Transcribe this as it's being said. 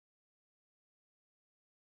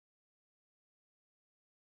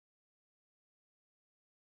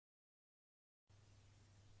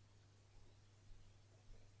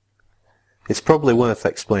It's probably worth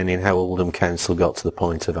explaining how Oldham Council got to the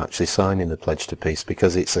point of actually signing the Pledge to Peace,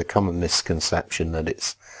 because it's a common misconception that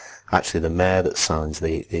it's actually the Mayor that signs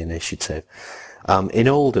the initiative. In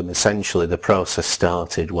Oldham, essentially, the process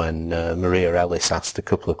started when Maria Ellis asked a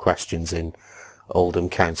couple of questions in Oldham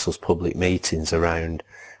Council's public meetings around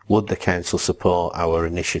would the council support our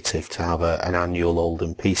initiative to have an annual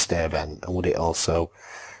Oldham Peace Day event, and would it also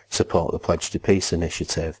support the Pledge to Peace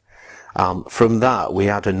initiative. From that, we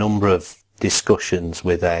had a number of discussions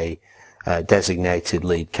with a designated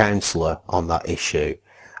lead councillor on that issue,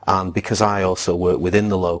 and because I also work within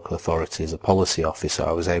the local authority as a policy officer,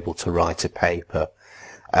 I was able to write a paper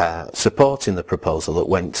supporting the proposal that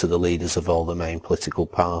went to the leaders of all the main political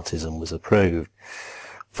parties and was approved.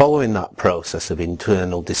 Following that process of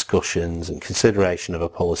internal discussions and consideration of a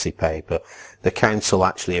policy paper, the council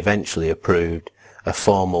actually eventually approved a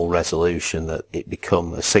formal resolution that it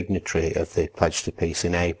become a signatory of the Pledge to Peace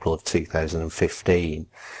in April of 2015.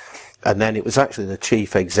 And then it was actually the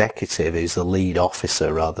chief executive, who's the lead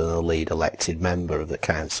officer rather than the lead elected member of the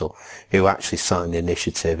council, who actually signed the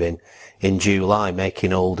initiative in July,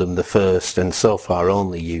 making Oldham the first and so far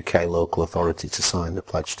only UK local authority to sign the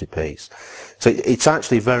Pledge to Peace. So it's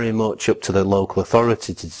actually very much up to the local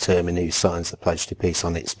authority to determine who signs the Pledge to Peace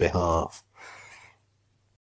on its behalf.